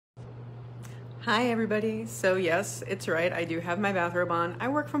Hi everybody. So yes, it's right. I do have my bathrobe on. I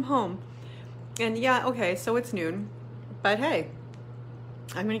work from home. And yeah, okay, so it's noon. But hey,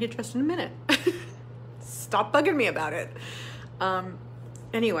 I'm gonna get dressed in a minute. Stop bugging me about it.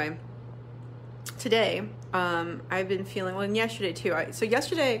 Anyway, today, I've been feeling, well, and yesterday too. So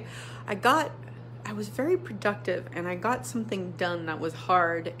yesterday I was very productive and I got something done that was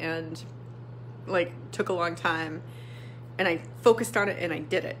hard and like took a long time. And I focused on it and I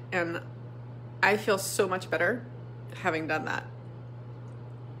did it. And I feel so much better having done that.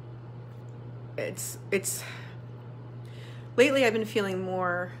 It's lately I've been feeling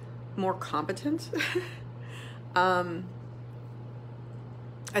more competent. I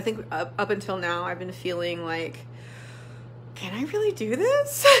think up until now I've been feeling like, can I really do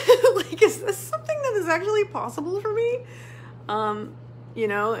this? Like, is this something that is actually possible for me? And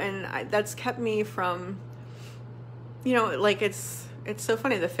that's kept me from, like it's so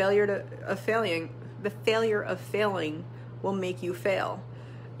funny. The failure of failing will make you fail,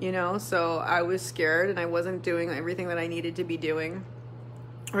 So I was scared and I wasn't doing everything that I needed to be doing,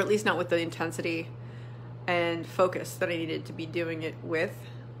 or at least not with the intensity and focus that I needed to be doing it with.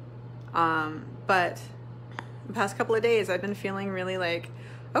 But the past couple of days, I've been feeling really like,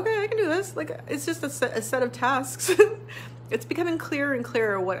 okay, I can do this. Like, it's just a set of tasks. It's becoming clearer and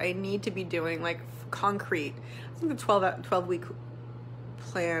clearer what I need to be doing, like concrete. I think the 12-week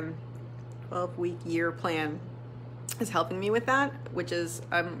year plan is helping me with that, which is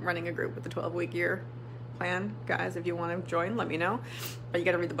I'm running a group with the 12-week year plan. Guys, if you want to join, let me know, but you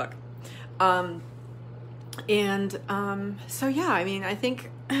got to read the book. So yeah, I mean, I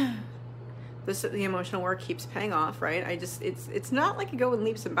think the emotional work keeps paying off, right? It's not like you go in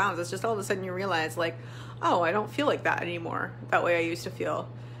leaps and bounds. It's just all of a sudden you realize like, oh, I don't feel like that anymore. That way I used to feel.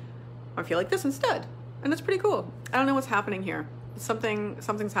 I feel like this instead. And it's pretty cool. I don't know what's happening here.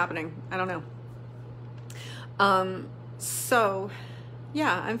 Something's happening. I don't know. So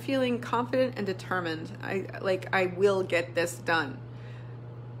yeah, I'm feeling confident and determined. I will get this done.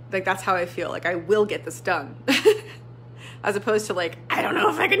 Like, that's how I feel. Like, I will get this done. As opposed to like, I don't know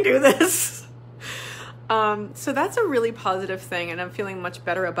if I can do this. So that's a really positive thing. And I'm feeling much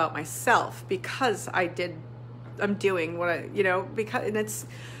better about myself because I'm doing what and it's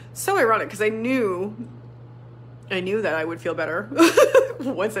so ironic because I knew that I would feel better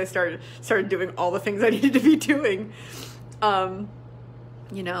once I started doing all the things I needed to be doing. But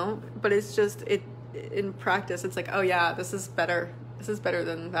it's just, in practice, it's like, oh yeah, this is better. This is better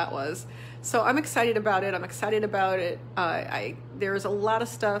than that was. So I'm excited about it. There's a lot of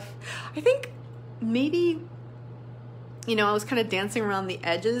stuff. I think maybe, I was kind of dancing around the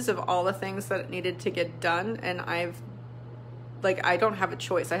edges of all the things that needed to get done. And I don't have a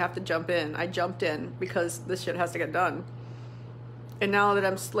choice. I have to jump in. I jumped in because this shit has to get done. And now that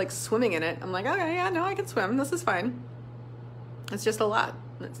I'm like swimming in it, I'm like, okay, yeah, no, I can swim. This is fine. It's just a lot.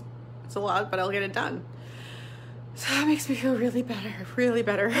 It's a lot, but I'll get it done. So that makes me feel really better,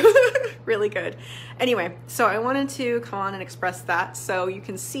 really good. Anyway, so I wanted to come on and express that so you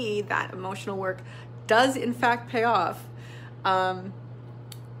can see that emotional work does in fact pay off. And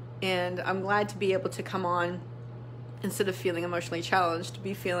I'm glad to be able to come on instead of feeling emotionally challenged, to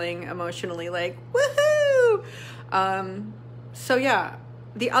be feeling emotionally like, woohoo! So yeah,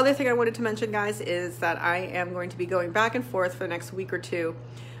 the other thing I wanted to mention, guys, is that I am going to be going back and forth for the next week or two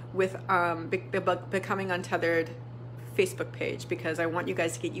with the Becoming Untethered Facebook page, because I want you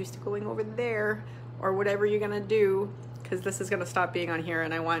guys to get used to going over there or whatever you're gonna do, because this is gonna stop being on here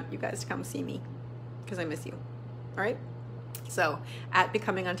and I want you guys to come see me because I miss you. All right, so at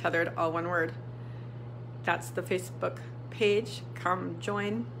Becoming Untethered, all one word. That's the Facebook page. Come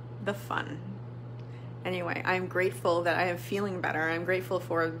join the fun. Anyway, I'm grateful that I am feeling better. I'm grateful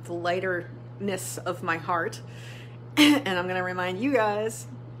for the lighterness of my heart. And I'm going to remind you guys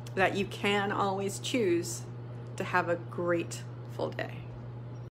that you can always choose to have a grateful day.